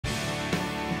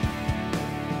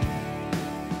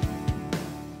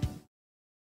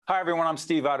Hi, everyone. I'm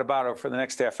Steve Adubato. For the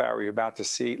next half hour, you're about to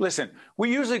see. Listen,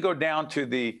 we usually go down to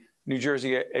the New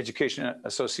Jersey Education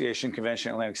Association Convention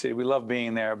in Atlantic City. We love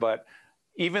being there, but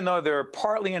even though they're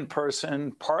partly in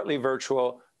person, partly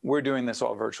virtual, we're doing this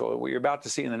all virtual. What you're about to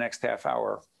see in the next half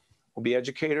hour will be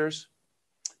educators,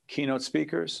 keynote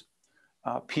speakers,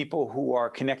 people who are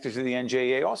connected to the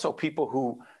NJEA, also people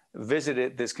who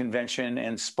visited this convention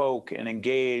and spoke and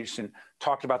engaged and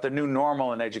talked about the new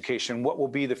normal in education, what will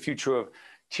be the future of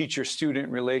teacher-student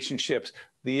relationships,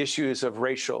 the issues of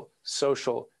racial,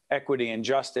 social equity and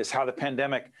justice, how the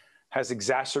pandemic has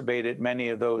exacerbated many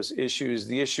of those issues,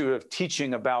 the issue of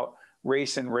teaching about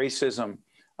race and racism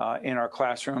in our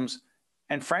classrooms,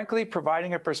 and frankly,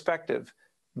 providing a perspective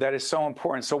that is so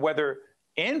important. So whether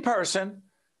in person,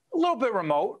 a little bit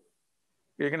remote,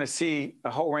 you're going to see a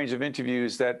whole range of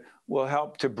interviews that will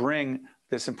help to bring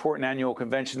this important annual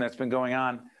convention that's been going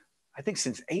on, I think,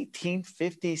 since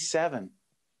 1857.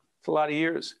 It's a lot of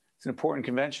years. It's an important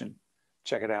convention.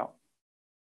 Check it out.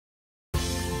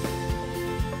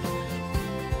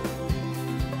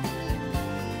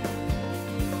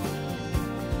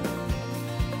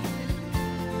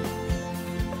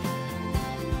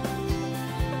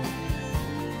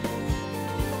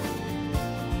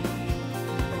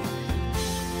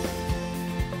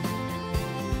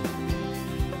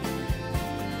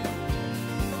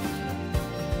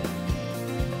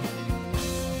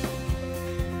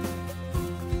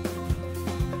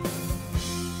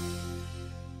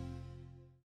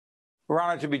 We're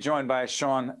honored to be joined by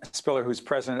Sean Spiller, who's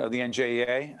president of the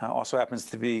NJEA, also happens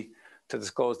to be, to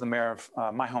disclose, the mayor of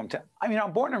my hometown. I mean,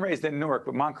 I'm born and raised in Newark,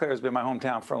 but Montclair has been my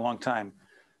hometown for a long time.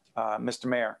 Mr.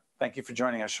 Mayor, thank you for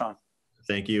joining us, Sean.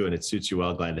 Thank you, and it suits you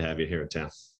well. Glad to have you here in town.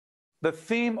 The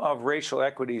theme of racial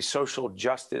equity, social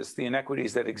justice, the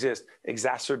inequities that exist,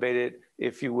 exacerbated,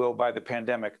 if you will, by the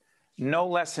pandemic, no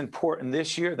less important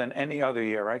this year than any other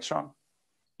year, right, Sean?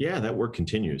 Yeah, that work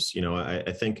continues. You know,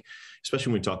 I think,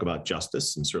 especially when we talk about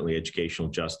justice, and certainly educational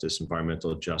justice,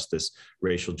 environmental justice,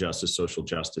 racial justice, social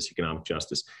justice, economic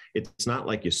justice, it's not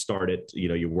like you start it, you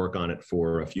know, you work on it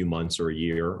for a few months or a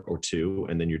year or two,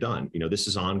 and then you're done. You know, this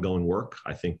is ongoing work.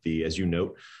 I think as you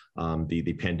note,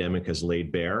 the pandemic has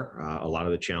laid bare a lot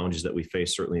of the challenges that we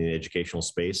face, certainly in the educational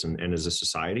space and as a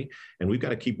society. And we've got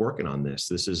to keep working on this.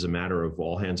 This is a matter of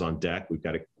all hands on deck. We've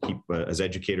got to keep, as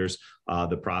educators,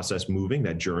 the process moving,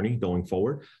 that journey going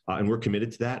forward. And we're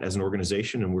committed to that as an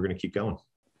organization, and we're going to keep going.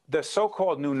 The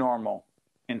so-called new normal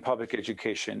in public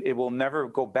education, it will never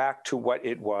go back to what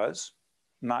it was.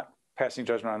 Not passing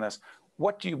judgment on this.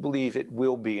 What do you believe it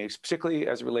will be, particularly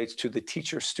as it relates to the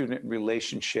teacher-student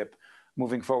relationship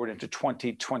moving forward into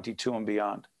 2022 and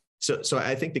beyond? So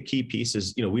I think the key piece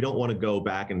is, you know, we don't want to go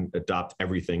back and adopt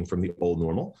everything from the old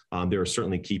normal. There are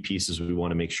certainly key pieces we want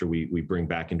to make sure we bring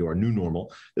back into our new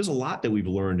normal. There's a lot that we've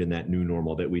learned in that new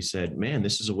normal that we said, man,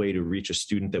 this is a way to reach a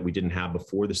student that we didn't have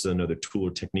before. This is another tool or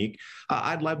technique.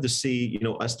 I'd love to see, you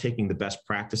know, us taking the best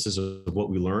practices of what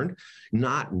we learned,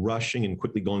 not rushing and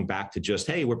quickly going back to just,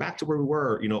 hey, we're back to where we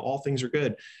were, you know, all things are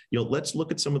good. You know, let's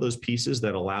look at some of those pieces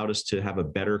that allowed us to have a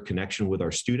better connection with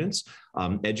our students.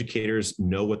 Educators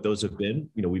know what those have been.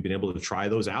 You know, we've been able to try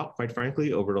those out, quite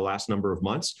frankly, over the last number of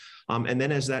months. And then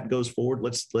as that goes forward,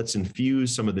 let's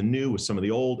infuse some of the new with some of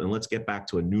the old, and let's get back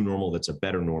to a new normal that's a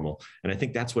better normal. And I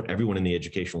think that's what everyone in the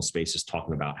educational space is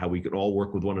talking about, how we could all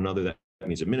work with one another. That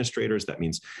means administrators, that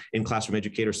means in-classroom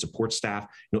educators, support staff,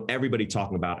 you know, everybody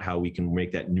talking about how we can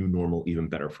make that new normal even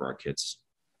better for our kids.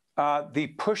 The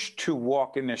Push to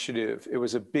Walk initiative, it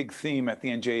was a big theme at the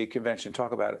NJEA convention.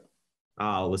 Talk about it.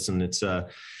 Listen, it's a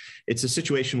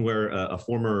situation where a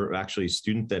former actually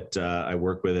student that I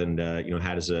work with and you know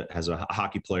has a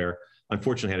hockey player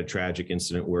unfortunately had a tragic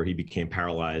incident where he became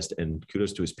paralyzed, and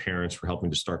kudos to his parents for helping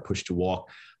to start Push to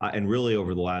Walk. And really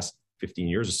over the last 15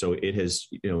 years or so, it has,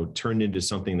 you know, turned into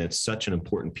something that's such an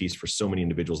important piece for so many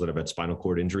individuals that have had spinal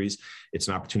cord injuries. It's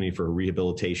an opportunity for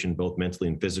rehabilitation, both mentally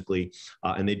and physically,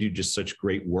 and they do just such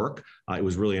great work. It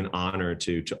was really an honor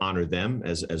to honor them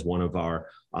as one of our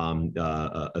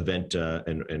event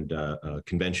and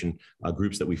convention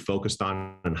groups that we focused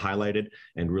on and highlighted,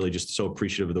 and really just so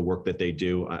appreciative of the work that they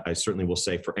do. I certainly will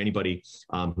say, for anybody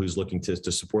who's looking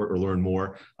to support or learn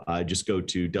more, just go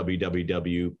to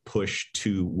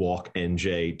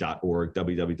www.push2walknj.org,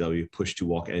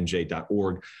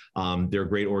 www.push2walknj.org. They're a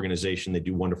great organization. They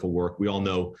do wonderful work. We all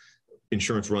know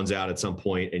insurance runs out at some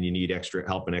point and you need extra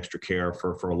help and extra care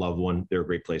for a loved one. They're a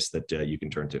great place that you can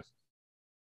turn to.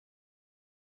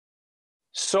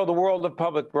 So the world of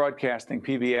public broadcasting,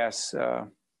 PBS,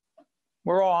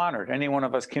 we're all honored, any one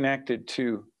of us connected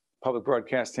to public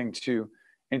broadcasting, to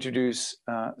introduce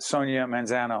Sonia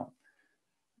Manzano.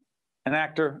 an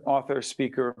actor, author,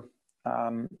 speaker,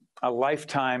 a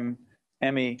lifetime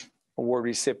Emmy Award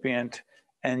recipient,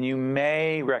 and you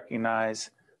may recognize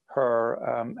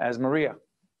her as Maria.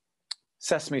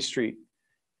 Sesame Street.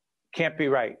 Can't be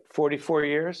right. 44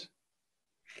 years?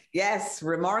 Yes,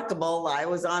 remarkable. I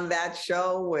was on that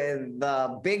show with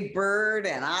Big Bird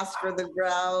and Oscar the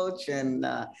Grouch and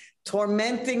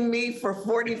tormenting me for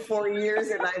 44 years,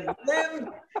 and I've lived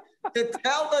to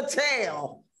tell the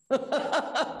tale.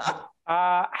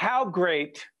 How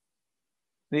great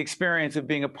the experience of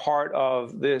being a part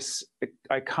of this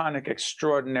iconic,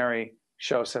 extraordinary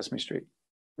show, Sesame Street?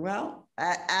 Well,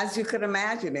 as you could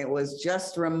imagine, it was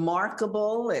just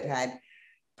remarkable. It had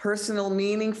personal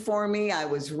meaning for me. I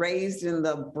was raised in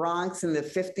the Bronx in the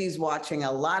 50s watching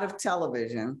a lot of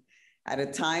television at a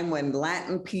time when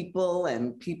Latin people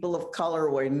and people of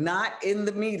color were not in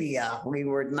the media. We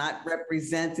were not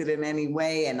represented in any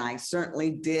way. And I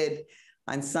certainly did,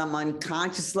 on some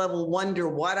unconscious level, wonder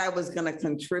what I was going to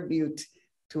contribute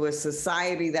to a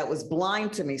society that was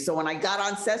blind to me. So when I got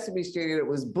on Sesame Street, it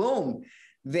was boom.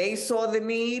 They saw the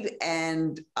need,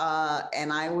 and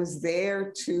I was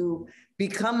there to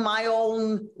become my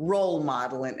own role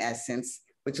model in essence,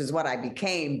 which is what I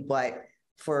became, but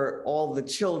for all the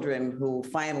children who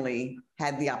finally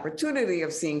had the opportunity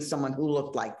of seeing someone who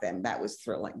looked like them. That was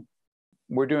thrilling.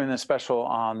 We're doing this special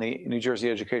on the New Jersey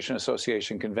Education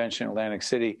Association Convention in Atlantic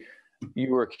City.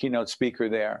 You were a keynote speaker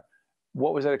there.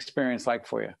 What was that experience like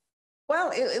for you?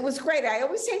 Well, it was great. I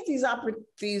always take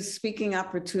these speaking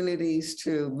opportunities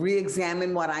to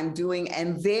re-examine what I'm doing,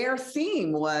 and their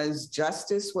theme was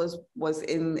justice was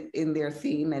in their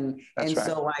theme, and right.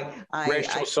 So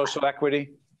I social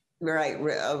equity, right,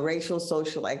 racial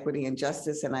social equity and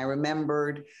justice, and I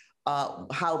remembered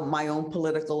how my own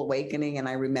political awakening, and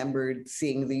I remembered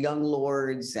seeing the Young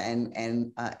Lords and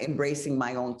embracing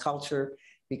my own culture,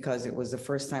 because it was the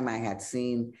first time I had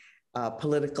seen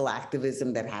political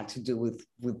activism that had to do with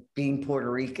being Puerto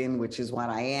Rican, which is what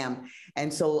I am.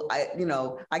 And so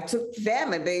I took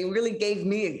them, and they really gave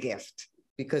me a gift,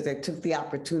 because they took the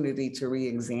opportunity to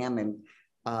re-examine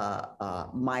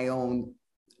my own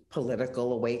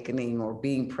political awakening, or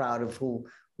being proud of who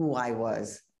I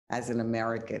was as an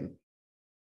American.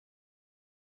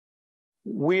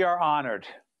 We are honored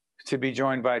to be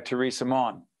joined by Teresa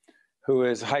Mon, who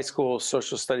is a high school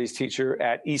social studies teacher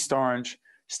at East Orange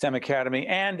STEM Academy,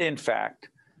 and in fact,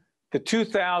 the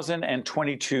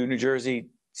 2022 New Jersey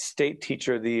State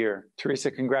Teacher of the Year.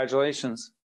 Teresa,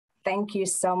 congratulations. Thank you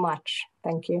so much.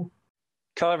 Thank you.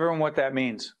 Tell everyone what that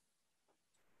means.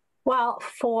 Well,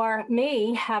 for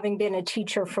me, having been a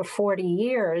teacher for 40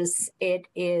 years, it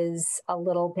is a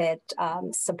little bit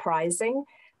surprising,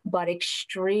 but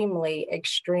extremely,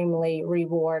 extremely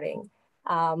rewarding.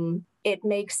 It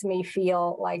makes me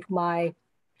feel like my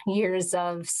years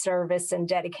of service and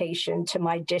dedication to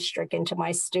my district and to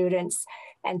my students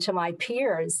and to my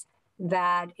peers,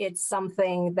 that it's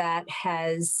something that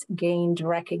has gained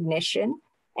recognition.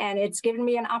 And it's given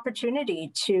me an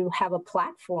opportunity to have a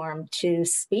platform to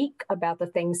speak about the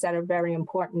things that are very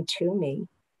important to me.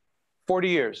 40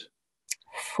 years.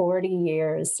 40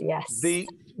 years, yes.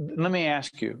 Let me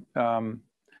ask you,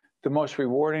 the most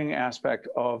rewarding aspect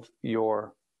of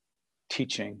your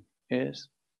teaching is?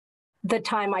 The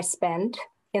time I spend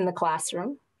in the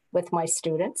classroom with my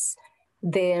students,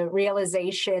 the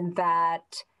realization that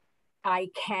I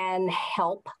can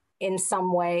help in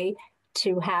some way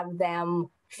to have them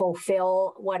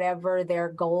fulfill whatever their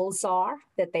goals are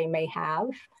that they may have.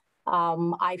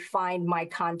 I find my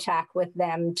contact with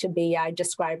them to be, I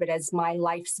describe it as my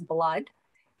life's blood.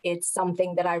 It's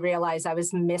something that I realized I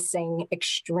was missing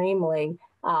extremely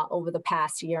over the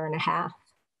past year and a half.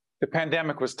 The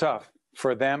pandemic was tough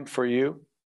for them, for you?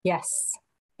 Yes,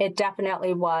 it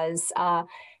definitely was.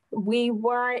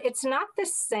 It's not the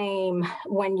same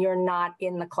when you're not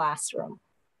in the classroom.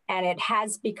 And it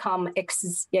has become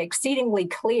exceedingly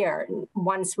clear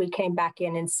once we came back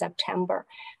in September.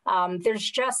 There's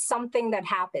just something that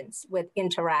happens with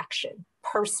interaction,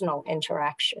 personal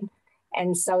interaction.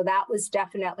 And so that was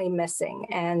definitely missing.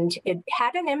 And it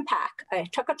had an impact.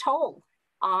 It took a toll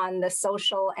on the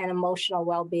social and emotional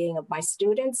well-being of my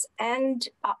students and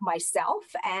myself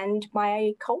and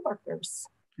my coworkers.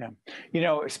 Yeah. You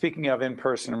know, speaking of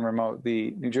in-person and remote,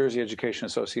 the New Jersey Education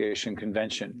Association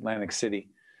Convention, Atlantic City,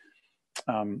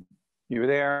 you were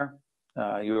there,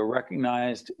 you were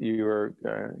recognized, you're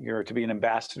to be an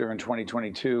ambassador in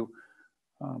 2022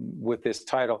 with this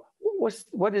title.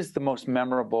 What is the most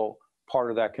memorable part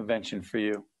of that convention for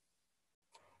you?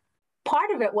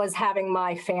 Part of it was having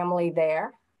my family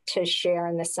there to share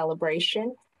in the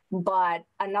celebration. But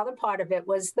another part of it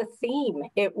was the theme.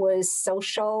 It was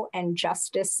social and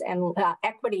justice and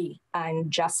equity and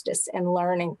justice and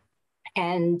learning.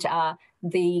 And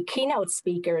the keynote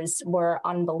speakers were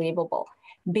unbelievable.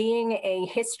 Being a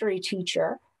history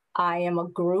teacher, I am a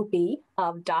groupie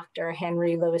of Dr.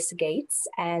 Henry Louis Gates,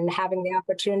 and having the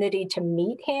opportunity to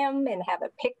meet him and have a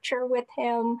picture with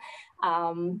him,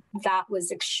 that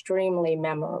was extremely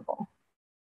memorable.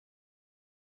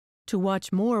 To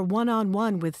watch more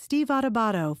One-on-One with Steve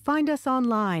Adubato, find us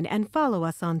online and follow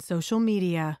us on social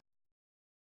media.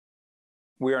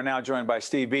 We are now joined by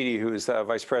Steve Beatty, who is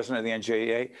Vice President of the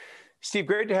NJEA. Steve,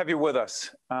 great to have you with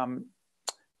us. I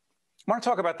want to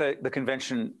talk about the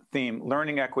convention theme,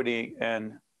 learning, equity,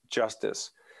 and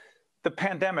justice. The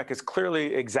pandemic has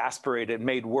clearly exacerbated,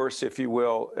 made worse, if you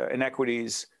will,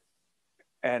 inequities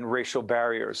and racial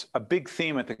barriers. A big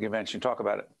theme at the convention. Talk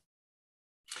about it.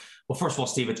 Well, first of all,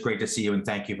 Steve, it's great to see you, and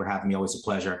thank you for having me. Always a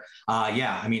pleasure.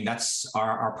 Yeah, I mean, that's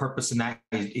our purpose in that.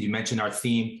 You mentioned our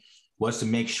theme was to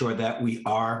make sure that we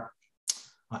are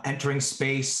entering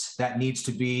space that needs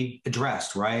to be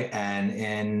addressed, right? And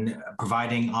in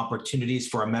providing opportunities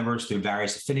for our members through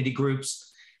various affinity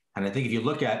groups. And I think if you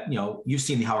look at, you've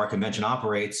seen how our convention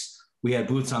operates. We had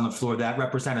booths on the floor that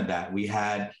represented that. We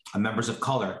had members of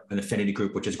color, an affinity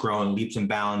group, which has grown leaps and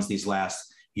bounds these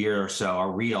last year or so,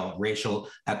 our real racial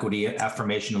equity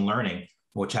affirmation and learning,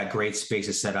 which had great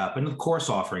spaces set up, and the course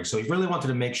offerings. So we really wanted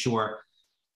to make sure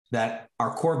that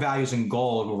our core values and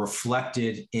goals were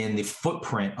reflected in the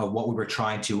footprint of what we were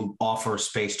trying to offer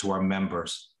space to our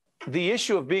members. The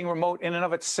issue of being remote in and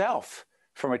of itself,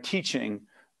 from a teaching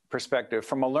perspective,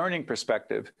 from a learning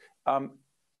perspective,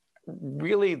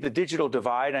 really the digital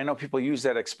divide, I know people use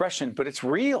that expression, but it's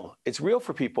real. It's real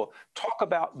for people. Talk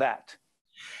about that.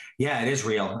 Yeah, it is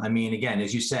real. I mean, again,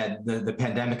 as you said, the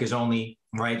pandemic has only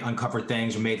uncovered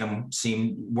things or made them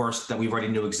seem worse that we already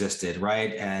knew existed,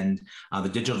 right? And the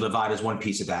digital divide is one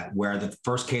piece of that, where the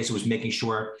first case was making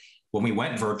sure when we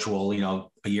went virtual,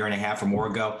 a year and a half or more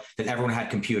ago, that everyone had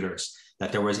computers,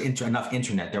 that there was enough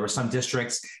internet. There were some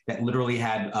districts that literally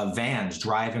had vans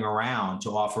driving around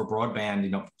to offer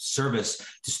broadband, service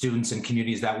to students in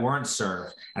communities that weren't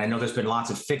served. And I know there's been lots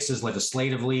of fixes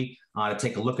legislatively to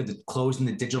take a look at closing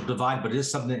the digital divide, but it is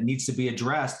something that needs to be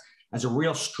addressed as a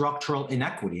real structural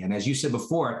inequity. And as you said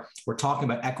before, we're talking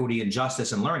about equity and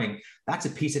justice and learning. That's a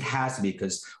piece it has to be,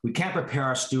 because we can't prepare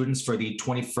our students for the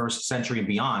 21st century and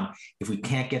beyond if we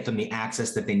can't get them the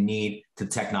access that they need to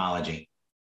technology.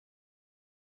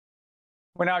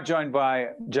 We're now joined by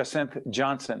Jacinth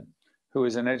Johnson, who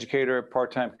is an educator,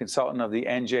 part-time consultant of the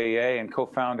NJEA and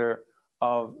co-founder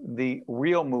of the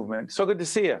REAL movement. So good to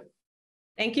see you.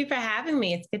 Thank you for having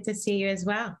me. It's good to see you as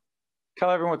well.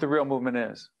 Tell everyone what the REAL movement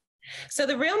is. So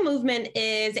the REAL movement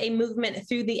is a movement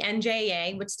through the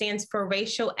NJEA, which stands for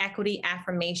Racial Equity,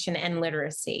 Affirmation, and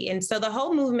Literacy. And so the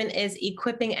whole movement is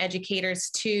equipping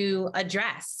educators to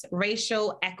address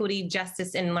racial equity,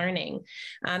 justice, and learning,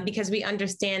 because we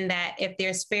understand that if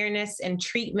there's fairness and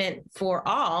treatment for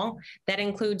all, that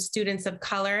includes students of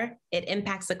color, it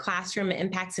impacts the classroom, it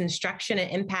impacts instruction,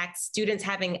 it impacts students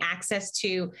having access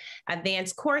to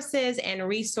advanced courses and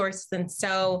resources. And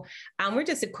so we're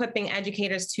just equipping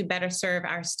educators to better serve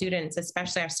our students,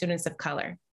 especially our students of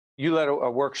color. You led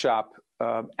a workshop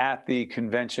at the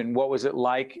convention. What was it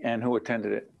like, and who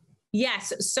attended it?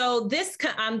 Yes. So this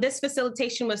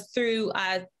facilitation was through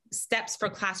Steps for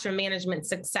Classroom Management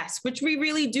Success, which we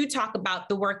really do talk about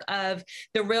the work of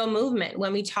the REAL movement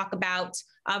when we talk about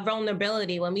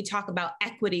vulnerability, when we talk about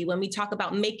equity, when we talk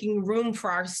about making room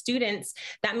for our students.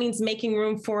 That means making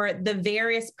room for the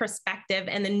various perspective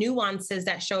and the nuances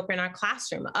that show up in our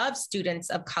classroom of students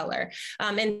of color.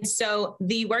 And so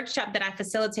the workshop that I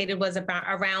facilitated was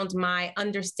around my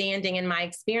understanding and my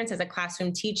experience as a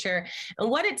classroom teacher and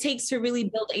what it takes to really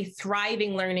build a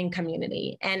thriving learning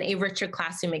community and a richer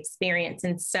classroom experience.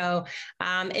 And so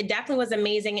it definitely was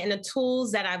amazing. And the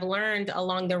tools that I've learned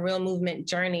along the REAL movement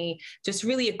journey just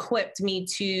really equipped me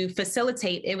to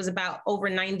facilitate. It was about over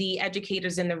 90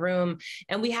 educators in the room.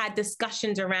 And we had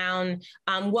discussions around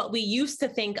what we used to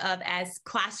think of as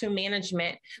classroom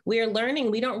management. We are learning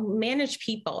we don't manage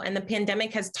people. And the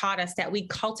pandemic has taught us that we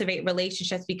cultivate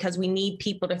relationships because we need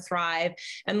people to thrive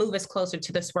and move us closer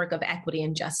to this work of equity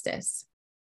and justice.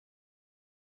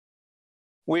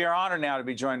 We are honored now to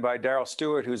be joined by Daryl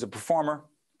Stewart, who's a performer,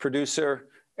 producer,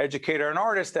 educator, and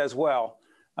artist as well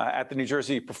at the New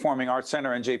Jersey Performing Arts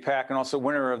Center, NJPAC, and also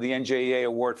winner of the NJEA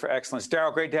Award for Excellence.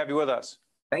 Daryl, great to have you with us.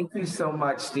 Thank you so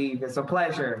much, Steve. It's a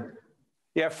pleasure.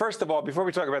 Yeah, first of all, before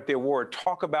we talk about the award,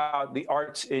 talk about the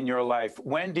arts in your life.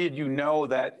 When did you know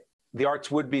that the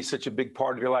arts would be such a big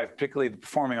part of your life, particularly the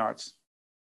performing arts?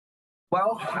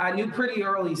 Well, I knew pretty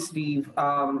early, Steve.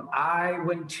 I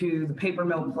went to the Paper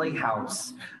Mill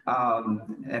Playhouse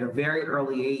at a very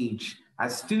early age. A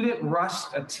student rushed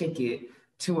a ticket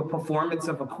to a performance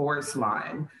of a chorus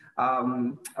line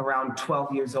around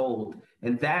 12 years old.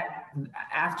 And that,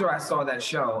 after I saw that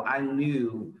show, I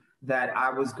knew that I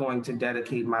was going to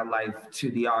dedicate my life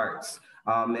to the arts.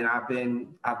 And I've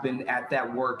been at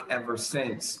that work ever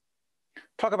since.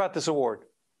 Talk about this award.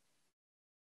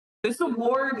 This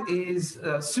award is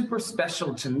super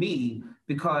special to me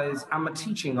because I'm a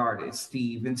teaching artist,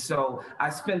 Steve. And so I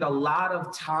spend a lot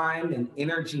of time and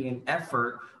energy and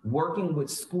effort working with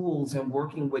schools and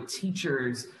working with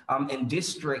teachers in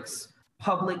districts,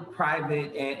 public,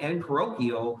 private, and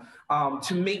parochial,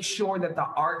 to make sure that the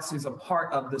arts is a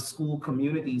part of the school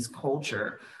community's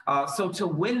culture. So to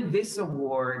win this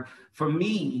award, for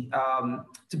me,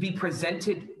 to be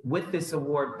presented with this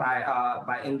award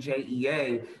by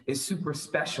NJEA is super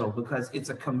special because it's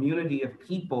a community of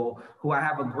people who I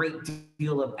have a great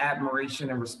deal of admiration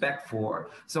and respect for.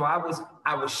 So I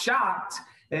was shocked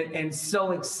and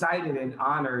so excited and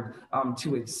honored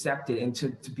to accept it, and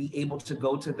to be able to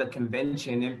go to the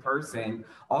convention in person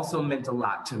also meant a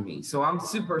lot to me. So I'm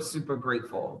super, super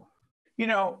grateful. You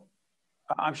know,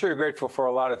 I'm sure you're grateful for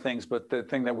a lot of things, but the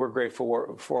thing that we're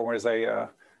grateful for as I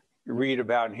read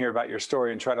about and hear about your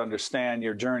story and try to understand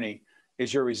your journey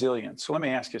is your resilience. So let me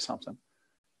ask you something.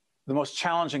 The most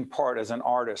challenging part as an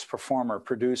artist, performer,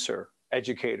 producer,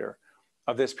 educator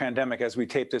of this pandemic, as we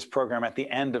tape this program at the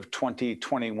end of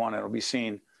 2021, it'll be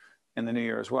seen in the new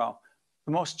year as well.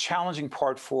 The most challenging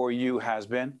part for you has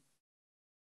been?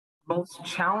 Most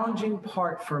challenging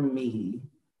part for me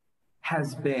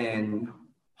has been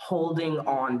holding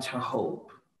on to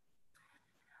hope.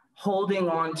 Holding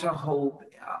on to hope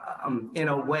in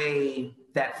a way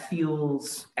that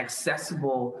feels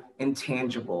accessible and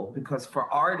tangible, because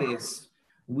for artists,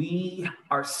 we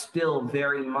are still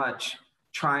very much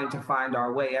trying to find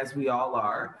our way, as we all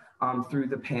are, through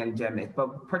the pandemic.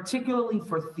 But particularly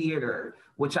for theater,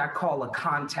 which I call a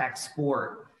contact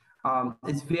sport,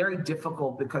 it's very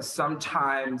difficult because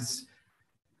sometimes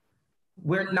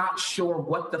we're not sure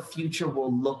what the future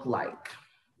will look like.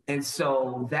 And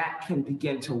so that can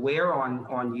begin to wear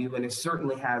on you, and it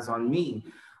certainly has on me.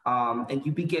 And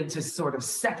you begin to sort of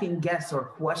second guess or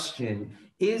question,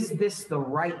 is this the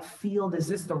right field? Is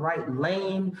this the right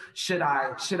lane? Should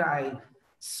I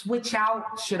switch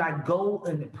out? Should I go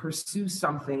and pursue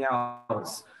something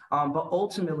else? But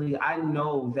ultimately, I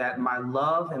know that my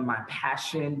love and my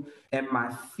passion and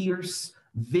my fierce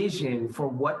vision for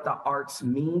what the arts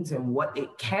means and what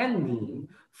it can mean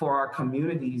for our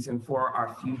communities and for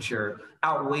our future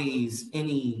outweighs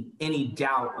any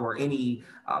doubt or any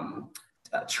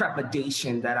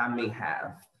trepidation that I may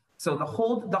have. So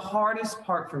the hardest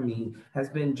part for me has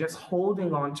been just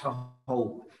holding on to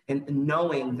hope and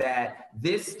knowing that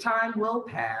this time will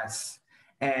pass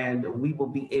and we will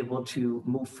be able to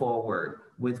move forward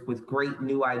with great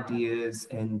new ideas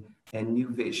and new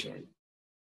vision.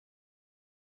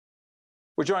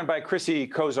 We're joined by Chrissy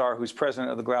Kozar, who's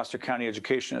president of the Gloucester County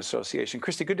Education Association.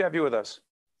 Chrissy, good to have you with us.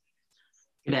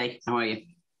 Good day. How are you?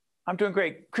 I'm doing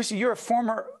great. Chrissy, you're a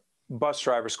former bus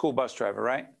driver, school bus driver,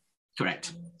 right?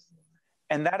 Correct.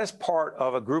 And that is part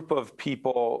of a group of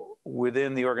people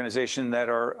within the organization that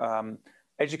are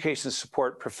education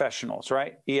support professionals,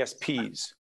 right?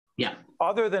 ESPs. Yeah.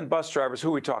 Other than bus drivers, who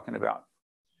are we talking about?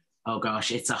 Oh,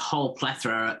 gosh, it's a whole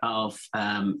plethora of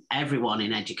everyone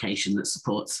in education that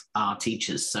supports our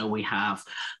teachers. So we have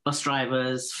bus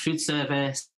drivers, food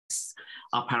service,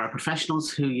 our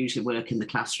paraprofessionals who usually work in the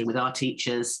classroom with our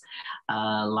teachers,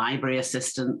 library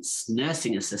assistants,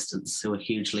 nursing assistants who are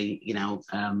hugely,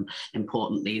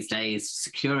 important these days,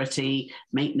 security,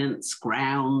 maintenance,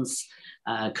 grounds,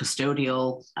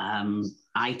 custodial,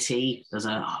 IT. There's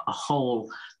a whole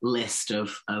list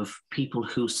of people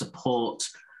who support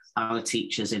our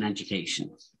teachers in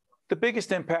education. The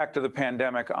biggest impact of the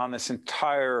pandemic on this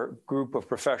entire group of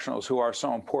professionals who are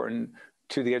so important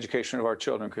to the education of our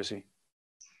children, Chrissy?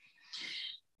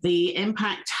 The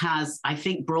impact has, I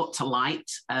think, brought to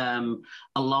light a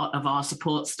lot of our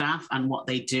support staff and what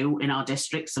they do in our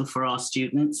districts and for our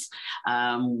students.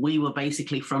 We were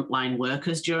basically frontline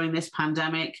workers during this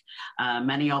pandemic.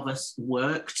 Many of us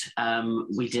worked.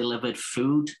 We delivered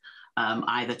food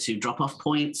either to drop-off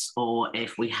points, or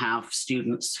if we have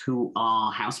students who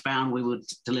are housebound, we would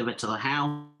deliver to the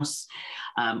house.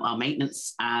 Our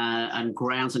maintenance and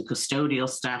grounds and custodial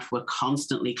staff were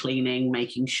constantly cleaning,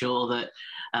 making sure that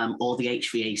all the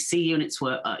HVAC units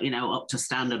were, up to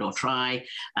standard or try,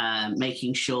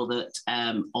 making sure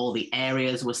that all the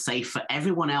areas were safe for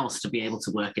everyone else to be able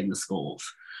to work in the schools.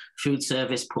 Food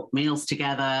service put meals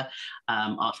together,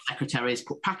 our secretaries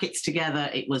put packets together.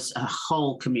 It was a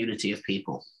whole community of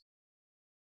people.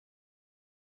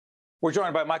 We're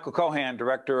joined by Michael Cohan,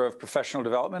 Director of Professional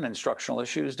Development and Instructional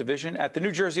Issues Division at the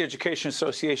New Jersey Education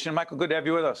Association. Michael, good to have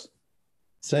you with us.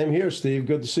 Same here, Steve.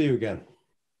 Good to see you again.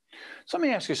 So let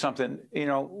me ask you something.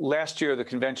 Last year the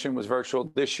convention was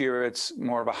virtual. This year it's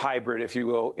more of a hybrid, if you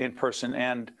will, in person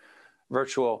and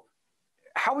virtual.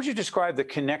 How would you describe the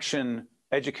connection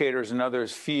educators and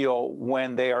others feel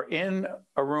when they are in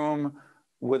a room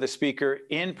with a speaker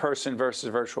in person versus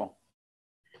virtual?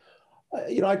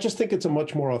 I just think it's a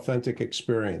much more authentic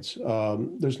experience.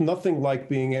 There's nothing like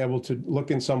being able to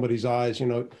look in somebody's eyes.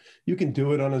 You can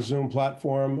do it on a Zoom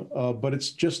platform, but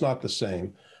it's just not the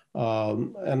same.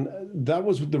 And that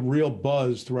was the real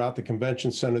buzz throughout the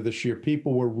convention center this year.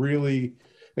 People were really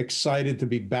excited to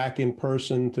be back in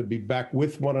person, to be back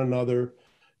with one another,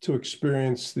 to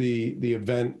experience the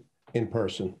event in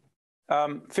person.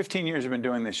 15 years you've been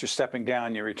doing this. You're stepping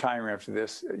down. You're retiring after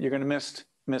this. You're going to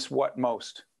miss what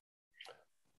most?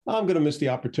 I'm going to miss the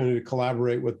opportunity to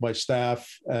collaborate with my staff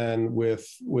and with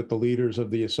the leaders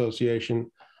of the association.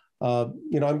 I'm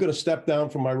going to step down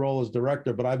from my role as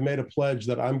director, but I've made a pledge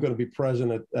that I'm going to be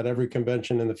present at every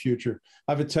convention in the future.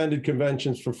 I've attended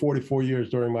conventions for 44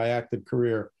 years during my active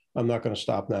career. I'm not going to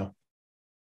stop now.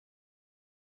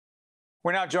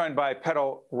 We're now joined by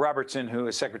Petal Robertson, who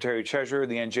is Secretary Treasurer of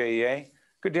the NJEA.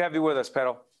 Good to have you with us,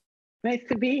 Petal. Nice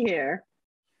to be here.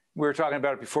 We were talking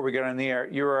about it before we got on the air.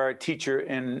 You're a teacher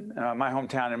in my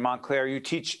hometown in Montclair. You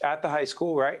teach at the high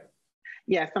school, right?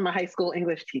 Yes, I'm a high school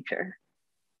English teacher.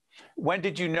 When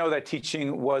did you know that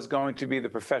teaching was going to be the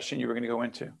profession you were going to go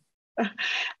into?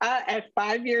 At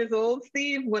 5 years old,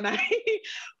 Steve, when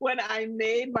I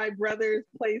made my brothers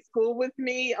play school with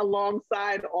me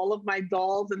alongside all of my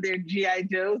dolls and their G.I.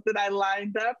 Joes that I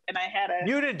lined up, and I had a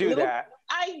You didn't do that.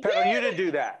 I Petal, did. You didn't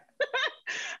do that.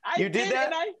 You did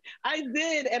that? And I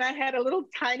did, and I had a little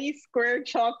tiny square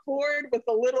chalkboard with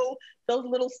those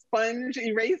little sponge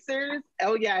erasers.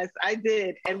 Oh yes, I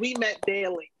did, and we met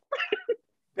daily.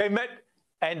 They met,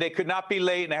 and they could not be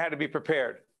late, and they had to be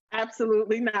prepared.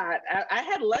 Absolutely not. I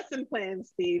had lesson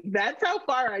plans, Steve. That's how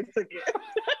far I took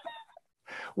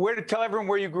it. Tell everyone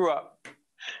where you grew up.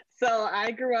 So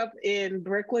I grew up in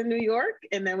Brooklyn, New York,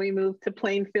 and then we moved to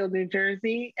Plainfield, New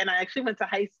Jersey. And I actually went to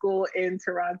high school in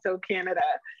Toronto, Canada,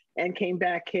 and came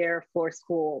back here for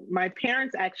school. My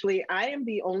parents I am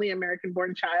the only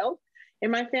American-born child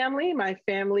in my family. My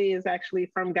family is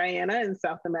actually from Guyana in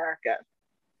South America.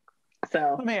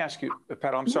 So let me ask you,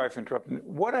 Petal, I'm sorry for interrupting.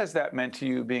 What has that meant to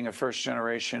you being a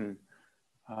first-generation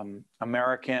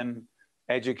American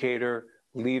educator,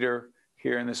 leader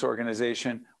here in this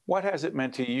organization? What has it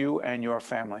meant to you and your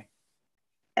family?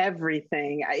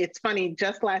 Everything. It's funny,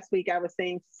 just last week I was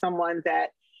saying to someone that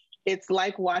it's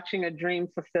like watching a dream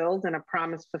fulfilled and a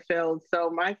promise fulfilled.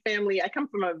 So my family, I come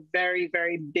from a very,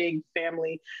 very big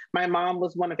family. My mom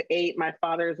was one of 8. My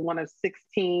father is one of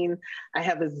 16. I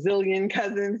have a zillion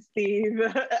cousins, Steve.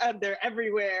 They're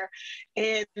everywhere.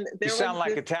 And you sound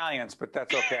like Italians, but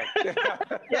that's okay.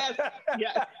 Yes.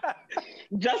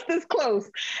 Just as close.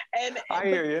 I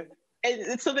hear you.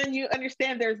 And so then you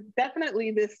understand there's definitely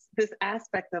this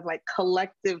aspect of like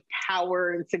collective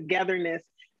power and togetherness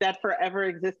that forever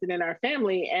existed in our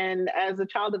family. And as a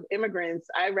child of immigrants,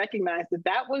 I recognized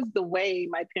that was the way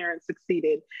my parents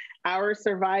succeeded. Our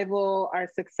survival, our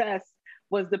success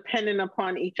was dependent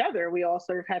upon each other. We all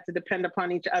sort of had to depend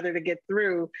upon each other to get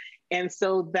through. And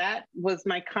so that was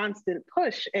my constant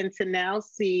push. And to now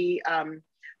see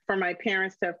for my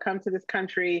parents to have come to this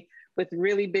country with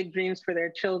really big dreams for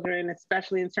their children,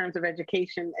 especially in terms of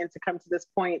education, and to come to this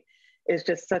point is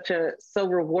just so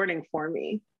rewarding for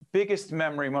me. Biggest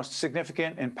memory, most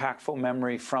significant, impactful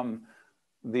memory from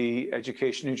the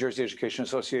New Jersey Education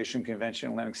Association Convention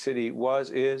in Atlantic City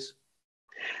is?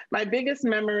 My biggest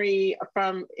memory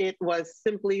from it was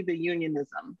simply the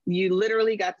unionism. You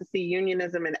literally got to see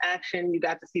unionism in action. You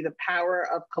got to see the power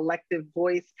of collective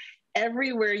voice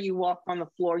everywhere you walked on the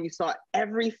floor, you saw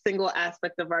every single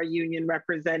aspect of our union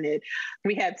represented.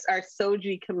 We had our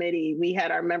SOGI committee, we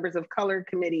had our members of color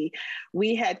committee,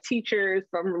 we had teachers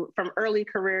from early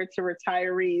career to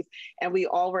retirees, and we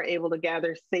all were able to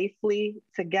gather safely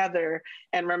together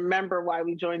and remember why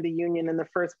we joined the union in the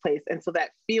first place. And so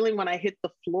that feeling when I hit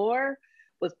the floor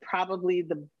was probably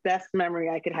the best memory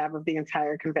I could have of the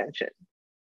entire convention.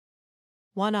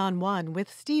 One-on-One with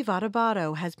Steve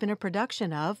Adubato has been a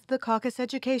production of the Caucus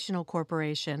Educational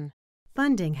Corporation.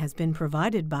 Funding has been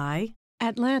provided by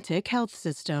Atlantic Health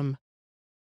System,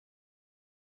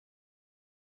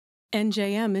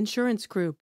 NJM Insurance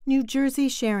Group, New Jersey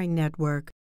Sharing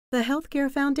Network, the Healthcare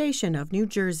Foundation of New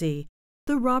Jersey,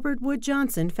 the Robert Wood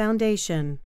Johnson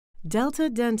Foundation, Delta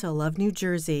Dental of New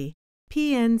Jersey,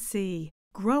 PNC,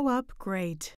 Grow Up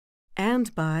Great,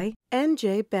 and by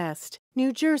NJ Best,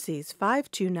 New Jersey's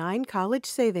 529 College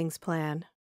Savings Plan.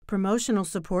 Promotional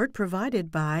support provided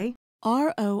by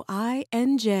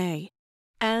ROINJ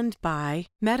and by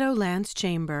Meadowlands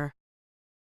Chamber.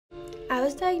 I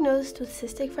was diagnosed with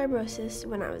cystic fibrosis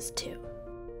when I was 2.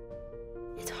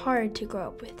 It's hard to grow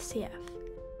up with CF.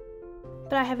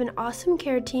 But I have an awesome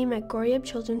care team at Goriab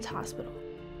Children's Hospital,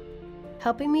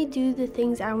 helping me do the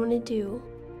things I want to do,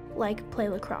 like play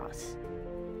lacrosse.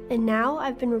 And now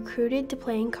I've been recruited to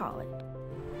play in college.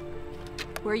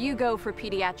 Where you go for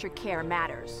pediatric care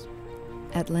matters.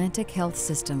 Atlantic Health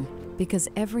System, because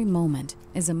every moment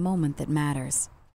is a moment that matters.